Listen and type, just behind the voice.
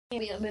Give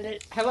me a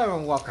minute. Hello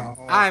and welcome.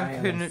 Oh, I'm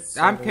am I'm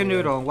so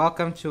Canoodle and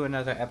welcome to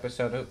another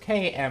episode of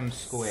KM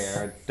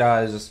Square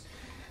Does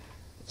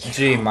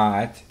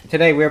Gmod.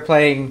 Today we're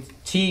playing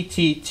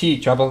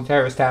TTT, Trouble in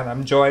Terrorist Town.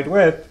 I'm joined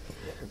with...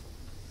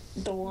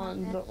 The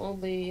one, the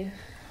only.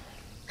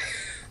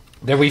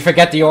 Did we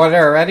forget the order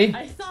already?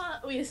 I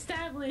thought we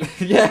established.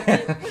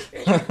 Yeah.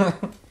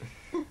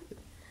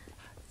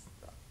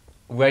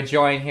 We're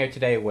joined here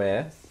today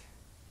with...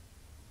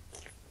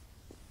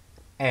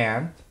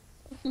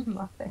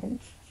 Muffin.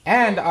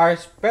 And our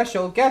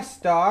special guest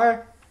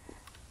star,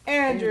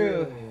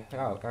 Andrew.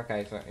 Oh,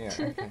 okay. So yeah,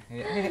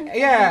 okay.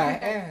 Yeah,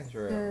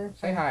 Andrew.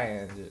 Say hi,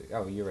 Andrew.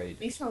 Oh, you're ready.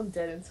 We sound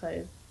dead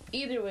inside.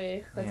 Either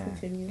way, let's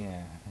continue.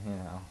 Yeah, you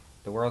know,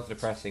 the world's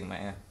depressing,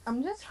 man.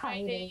 I'm just Hi,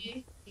 hiding.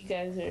 Dave. You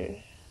guys are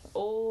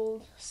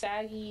old,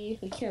 saggy.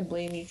 We can't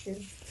blame you,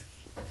 kids.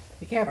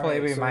 You can't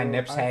blame me. so My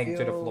nips I hang to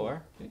the feel-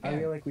 floor. I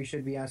feel like we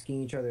should be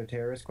asking each other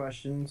terrorist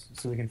questions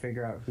so we can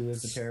figure out who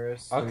is the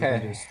terrorist. So Okay. We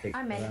can just stick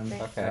I'm to them.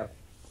 innocent. Okay.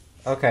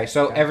 Okay,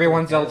 so That's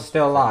everyone's pretty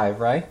still alive,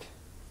 right?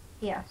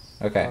 Yes.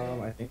 Okay.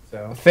 I think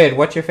so. Fid,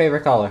 what's your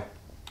favorite color?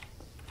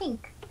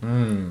 Pink.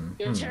 Hmm.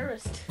 You're a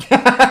terrorist.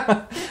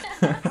 How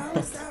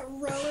is that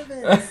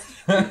relevant?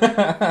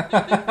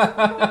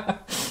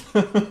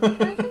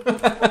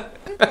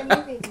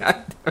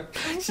 God.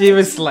 She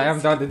was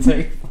slammed on the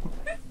table.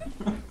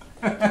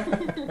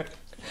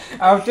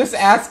 I was just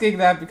asking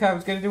that because I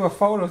was gonna do a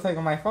photo thing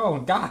on my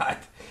phone. God.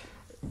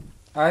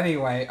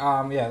 Anyway,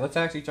 yeah, let's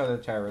ask each other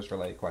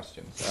terrorist-related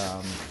questions.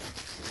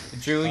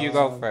 Drew, you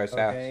go first.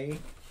 Okay.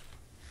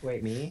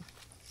 Wait, me?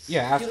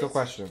 Yeah, ask Do a it.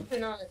 question. Or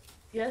not.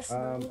 Yes.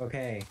 no?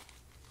 Okay.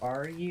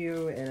 Are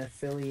you in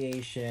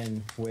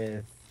affiliation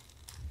with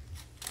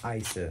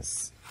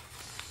ISIS?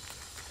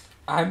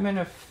 I'm in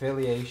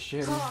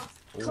affiliation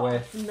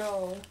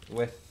No.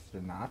 with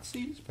the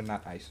Nazis, but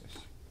not ISIS.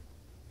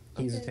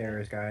 He's a Okay.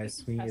 terrorist,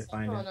 guys. We need to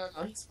find no, him.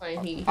 no, he's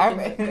fine. He I'm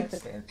can-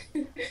 innocent.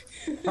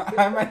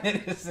 I'm an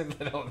innocent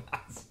little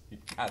Nazi.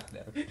 God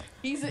damn.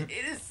 He's an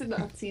innocent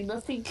Nazi.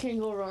 Nothing can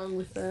go wrong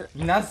with that.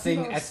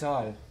 Nothing No. at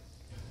all.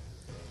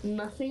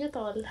 Nothing at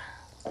all.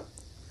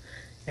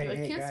 Hey, I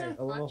hey can't guys, say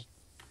a little, much.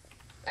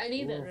 I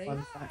need it, right?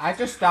 fun fact. I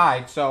just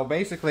died, so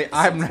basically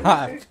I'm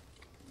not.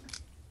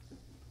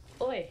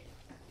 Oi.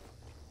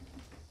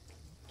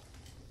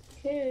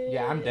 Okay.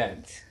 Yeah, I'm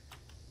dead.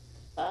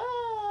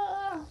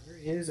 Ah. Where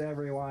is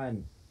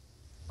everyone?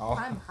 Oh,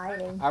 I'm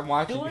hiding. I'm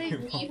watching Do I you.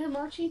 need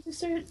Himachi to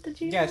start the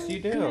Gmod? Yes, you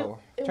do.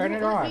 Turn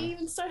it won't let on. me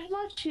even start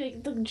Himachi.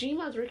 Like, the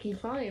Gmod's working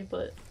fine,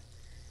 but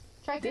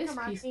Try to this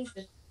come piece out. of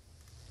shit.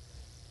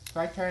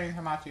 Try turning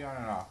Hamachi on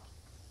and off.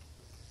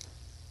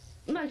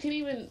 No, I can't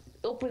even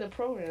open the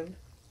program.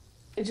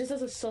 It just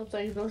does a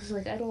self-diagnosis.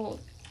 Like, I don't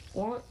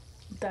want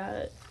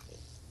that.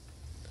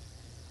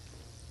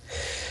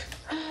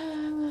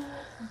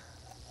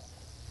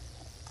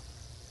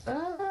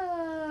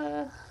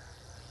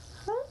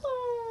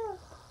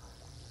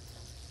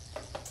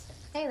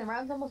 Hey, the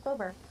round's almost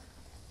over.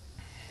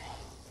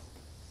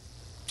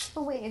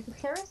 Oh wait, if the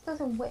terrorist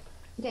doesn't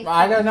get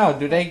I don't killed- know.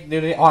 Do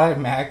they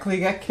automatically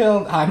get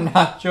killed? I'm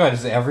not sure.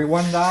 Does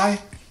everyone die?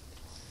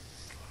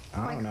 I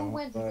Like, don't who know,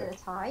 wins? Is but it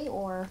a tie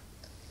or?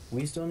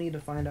 we still need to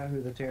find out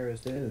who the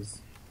terrorist is.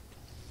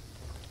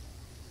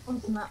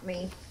 It's not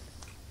me.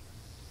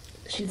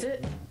 She's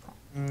it.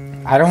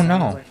 I don't know.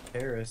 Sounds like a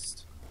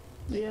terrorist.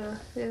 Yeah.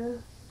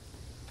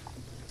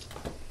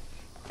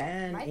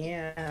 And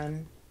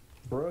Right.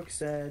 Brooke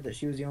said that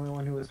she was the only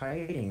one who was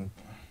hiding.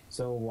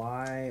 So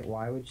why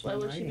would she Why be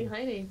would she be hiding?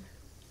 hiding?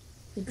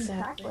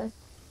 Exactly.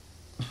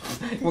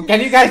 Well,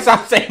 can you guys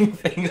stop saying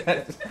things?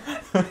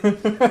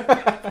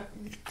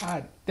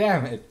 God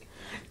damn it.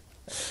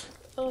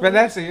 Oh,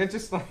 Vanessa, you're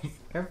just like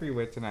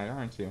everywhere tonight,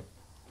 aren't you?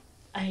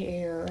 I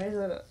am. I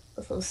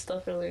got some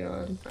stuff earlier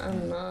on.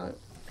 I'm not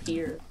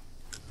here.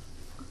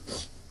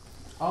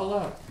 Oh,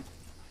 look.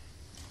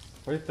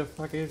 What the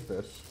fuck is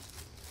this?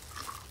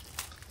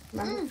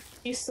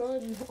 You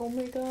son. Oh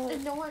my god.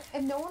 If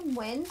no one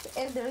wins,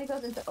 it literally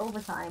goes into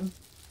overtime.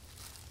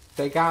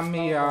 They got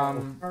me,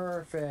 Oh,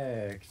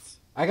 perfect.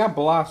 I got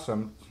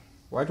Blossom.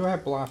 Why do I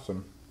have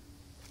Blossom?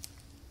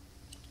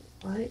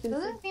 What is Does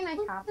it? it mean I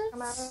have to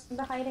come out of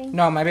the hiding?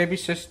 No, my baby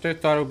sister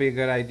thought it would be a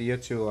good idea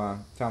to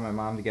tell my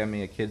mom to get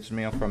me a kid's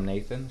meal from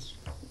Nathan's.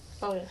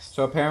 Oh yes.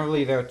 So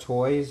apparently their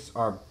toys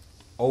are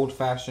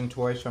old-fashioned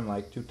toys from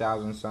like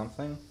 2000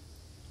 something.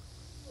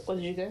 What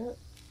did you get?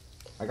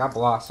 I got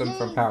Blossom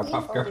from Yay,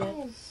 Powerpuff yay, Girls.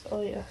 yay. Yes.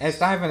 Oh yeah. And it's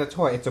not even a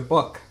toy, it's a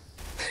book.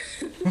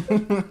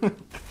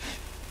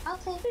 I'll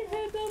take They it.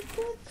 had no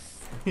books.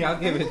 Yeah, I'll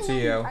give it to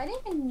you. I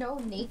didn't even know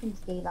Nathan's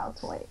gave out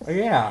toys. Oh,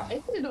 yeah, I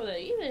didn't know that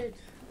either.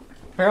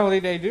 apparently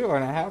they do,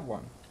 and I have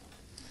one.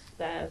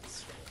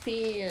 That's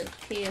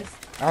fantastic.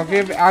 I'll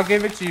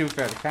give it to you,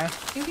 Fred. Okay?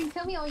 You can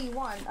kill me all you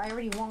want. I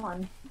already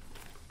won.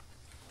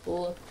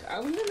 Look,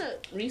 I'm gonna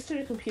restart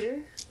your computer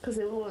because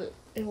it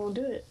won't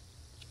do it.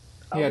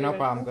 I'll Yeah, be no right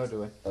problem. back. Go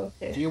do it.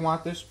 Okay. Do you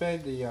want this,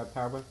 Fred? The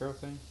Powerpuff Girl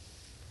thing?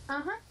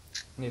 Uh huh.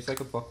 And it's like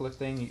a booklet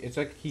thing. It's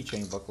like a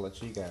keychain booklet,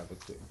 so you can have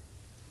it too.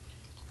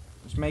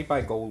 It's made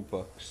by Golden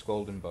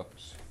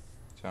Books.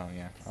 So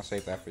yeah, I'll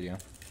save that for you.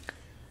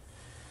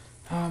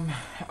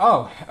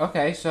 Oh,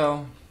 okay,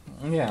 so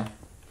yeah.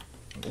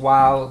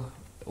 While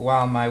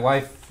my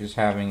wife is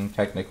having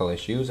technical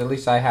issues, at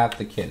least I have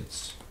the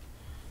kids.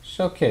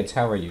 So kids,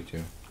 how are you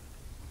two?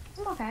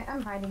 I'm okay.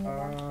 I'm hiding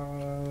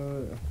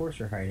again. Of course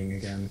you're hiding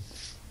again.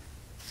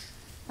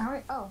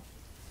 Alright. Oh.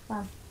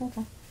 Wow.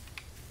 Okay.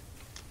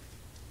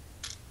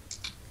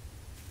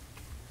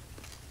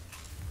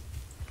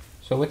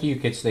 So what do you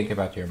kids think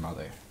about your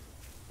mother?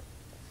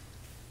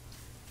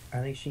 I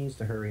think she needs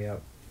to hurry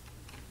up.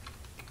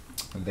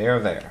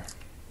 There.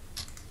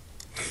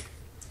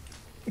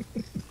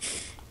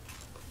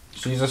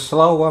 She's a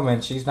slow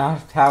woman. She's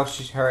not how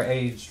her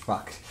age.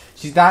 Fuck.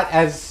 She's not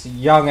as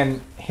young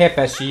and hip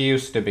as she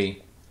used to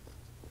be.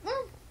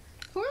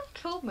 Who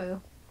killed me?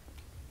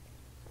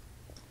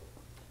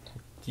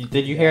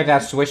 Did you hear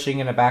that swishing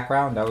in the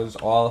background? That was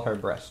all her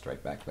breast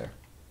right back there.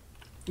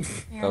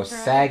 Yeah, Those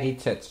right. saggy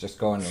tits just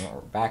going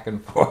back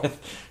and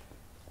forth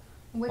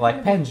Which like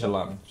one?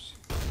 pendulums.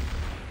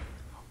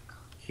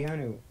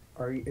 Keanu,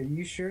 are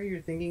you sure you're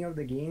thinking of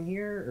the game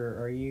here,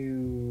 or are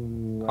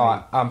you?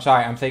 Oh, I'm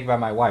sorry. I'm thinking about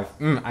my wife.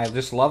 I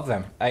just love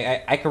them.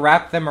 I can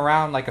wrap them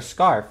around like a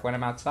scarf when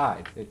I'm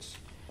outside. It's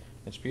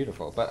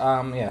beautiful. But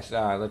yes.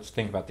 Let's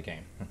think about the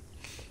game.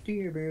 Do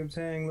your boobs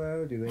hang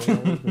low? Do they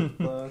always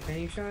flow?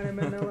 Can you shine them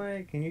in the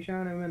light? Can you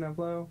shine them in the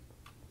flow?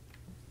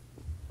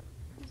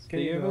 Can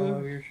Do you your go boobs-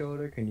 over your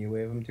shoulder? Can you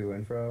wave them to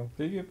and fro?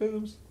 Do your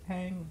boobs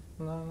hang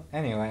low?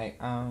 Anyway,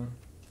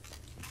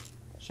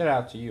 shout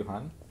out to you,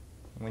 hon,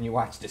 when you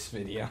watch this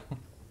video.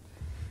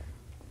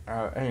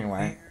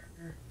 Anyway.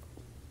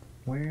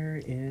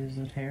 Where is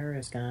the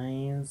terrorist,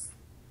 guys?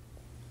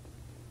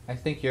 I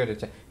think you're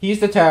he's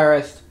the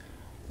terrorist.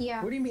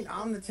 Yeah. What do you mean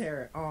I'm the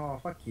terrorist? Oh,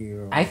 fuck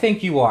you. I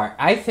think you are.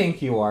 I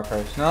think you are,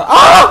 personally.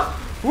 Ah!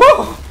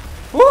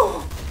 Woo! Woo!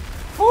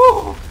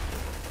 Woo!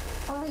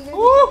 Oh, you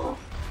Woo!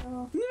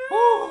 Oh.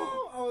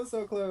 No! I was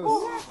so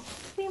close.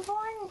 Be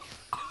born.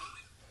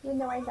 You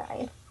know I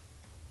died.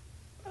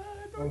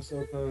 I was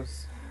so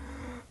close.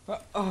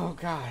 Oh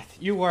god,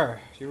 you were.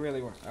 You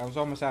really were. I was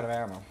almost out of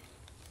ammo.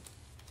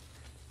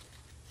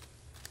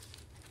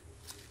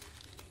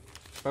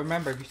 But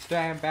remember, if you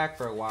stand back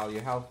for a while,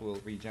 your health will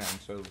regen.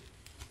 So,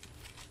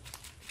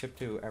 tip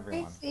to I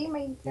everyone. see my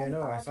Yeah, dead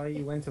no, I body. saw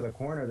you went to the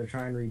corner to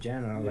try and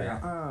regen, and I was Yeah.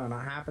 like,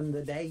 not happened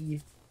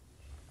today.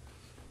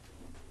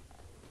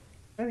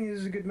 I think this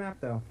is a good map,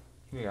 though.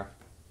 Yeah.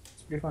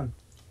 It's pretty fun.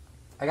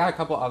 I got a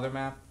couple other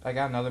map. I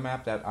got another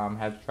map that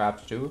has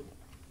traps too.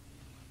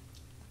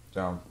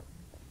 So,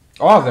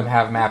 all of them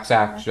have maps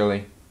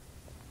actually.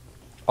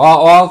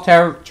 All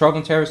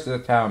Trojan Terrorist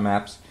Tower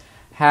maps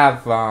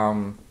have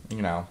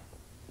you know,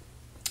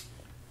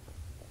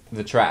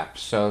 the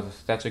traps. So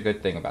that's a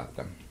good thing about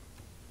them.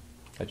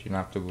 That you don't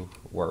have to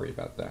worry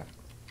about that.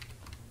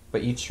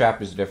 But each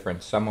trap is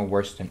different. Some are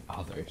worse than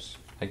others.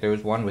 Like there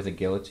was one with a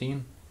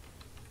guillotine.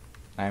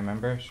 I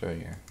remember. So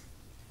yeah.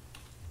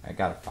 I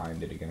gotta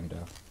find it again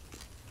though.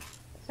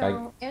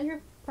 So, Andrew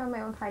found my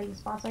own hiding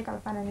spot, so I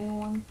gotta find a new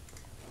one.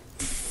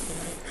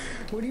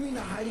 What do you mean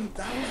the hiding?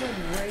 That was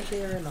like right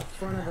there in the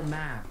front of the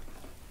map.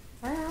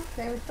 I don't know,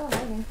 they were still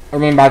hiding. I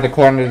mean by the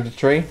corner of the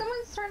tree.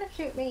 Someone's trying to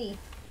shoot me.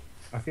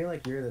 I feel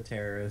like you're the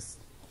terrorist.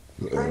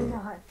 I'm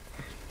not.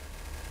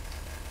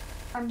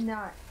 I'm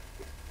not.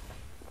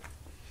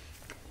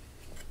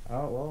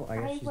 Oh, well, I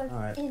guess she's was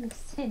not.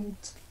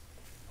 innocent.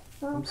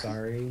 I'm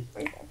sorry.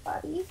 Where's my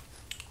body?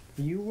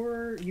 You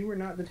were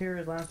not the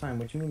terrorist last time,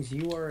 which means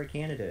you are a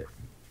candidate.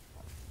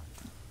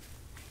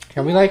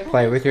 Can we like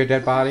play with your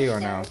dead body or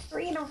no?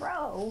 3 in a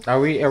row. Are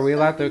we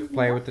allowed to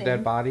play with the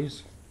dead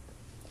bodies?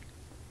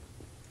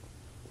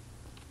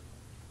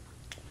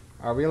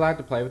 Are we allowed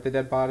to play with the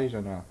dead bodies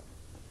or no?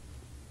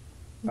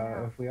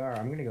 No. If we are,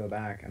 I'm gonna go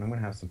back and I'm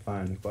gonna have some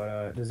fun.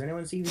 But does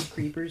anyone see these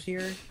creepers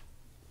here?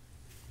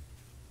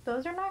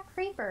 Those are not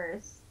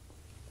creepers.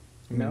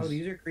 No,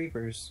 these are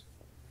creepers.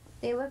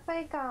 They look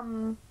like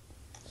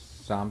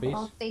Zombies?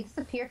 well, they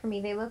disappear from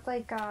me. They look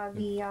like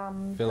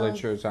the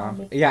Villager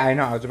zombies. Yeah, I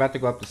know. I was about to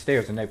go up the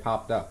stairs and they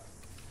popped up.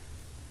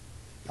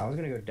 I was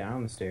gonna go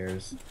down the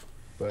stairs,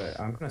 but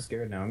I'm kind of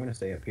scared now. I'm gonna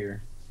stay up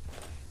here.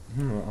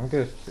 I'm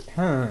good.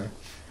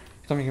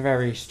 Something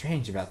very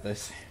strange about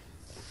this.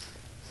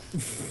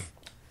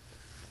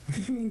 What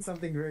do you mean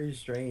something very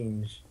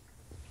strange?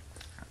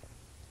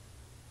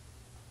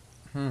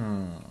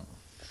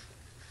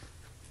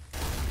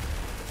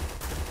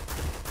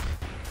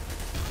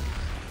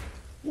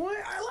 What?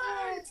 I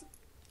lied!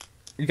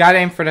 You gotta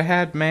aim for the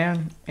head,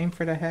 man. Aim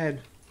for the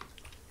head.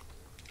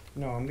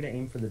 No, I'm gonna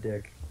aim for the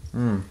dick.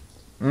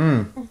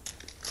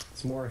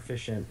 It's more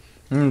efficient.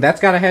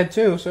 That's got a head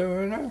too,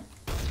 so no.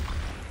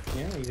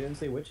 Yeah, you didn't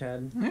say which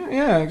head.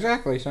 Yeah,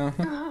 exactly. So.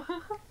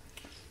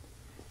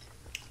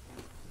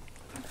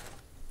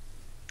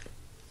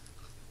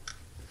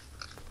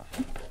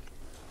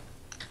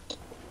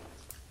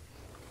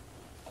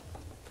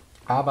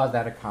 How about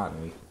that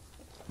economy?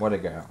 What a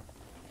girl.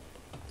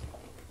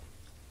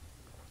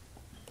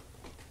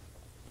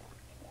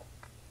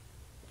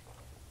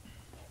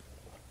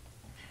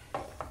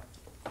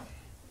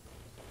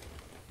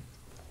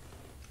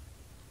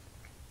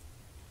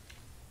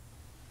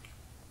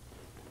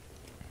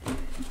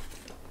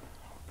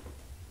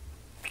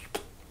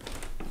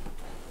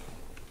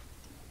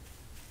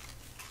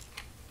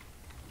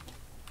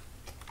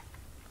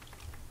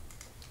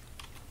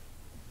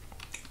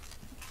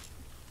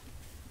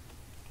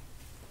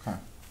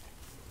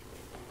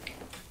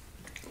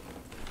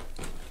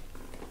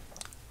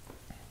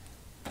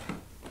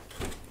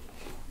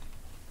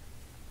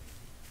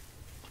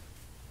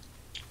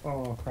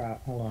 Oh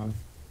crap! Hold on.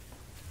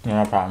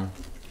 No problem.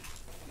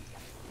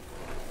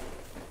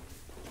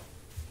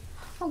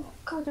 Oh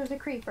god, there's a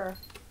creeper.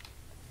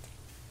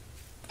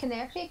 Can they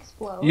actually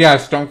explode?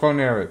 Yes, don't go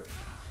near it.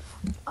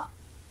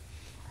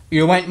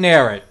 You went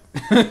near it.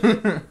 I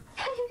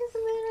was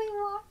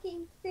literally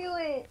walking through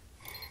it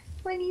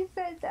when you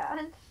said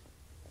that.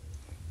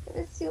 It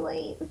was too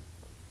late.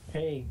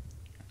 Hey.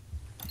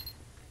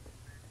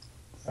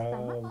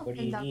 Someone What do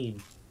you opened up-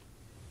 need?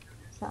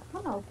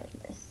 Someone open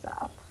this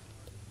up.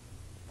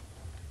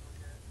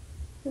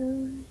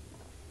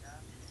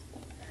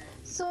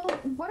 So,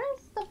 what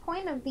is the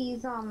point of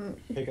these Pick up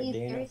these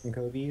Dana areas? from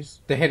Kobe's.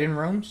 The hidden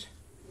rooms?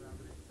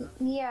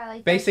 Yeah,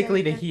 like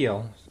Basically to the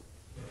heal.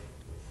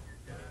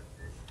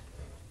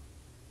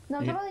 No,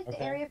 it's Yeah. about like the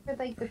Okay. area for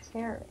like the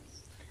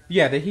terrorists.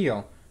 Yeah, to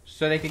heal.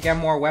 So they could get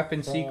more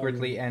weapons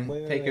secretly and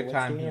Wait, take your what's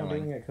time Dana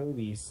healing. doing at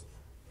Kobe's?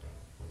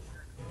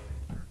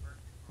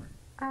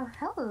 Oh,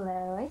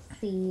 hello! I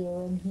see you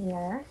in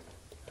here.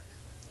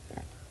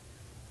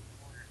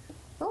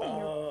 Oh,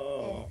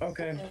 Oh, you're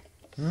okay.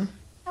 Hmm?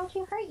 Don't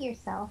you hurt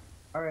yourself?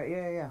 All right,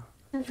 yeah.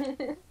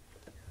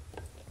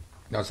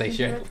 Don't say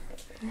shit.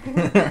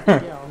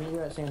 Yeah, I'll meet you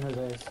at San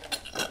Jose's.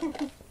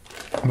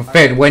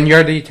 Finn, when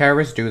you're the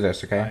terrorist, do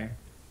this, okay? Bye.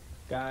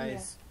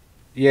 Guys,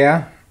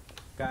 Yeah?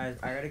 I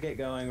gotta get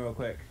going real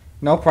quick.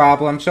 No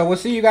problem. So we'll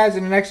see you guys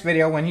in the next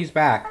video when he's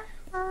back.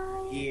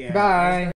 Bye. Yeah. Bye.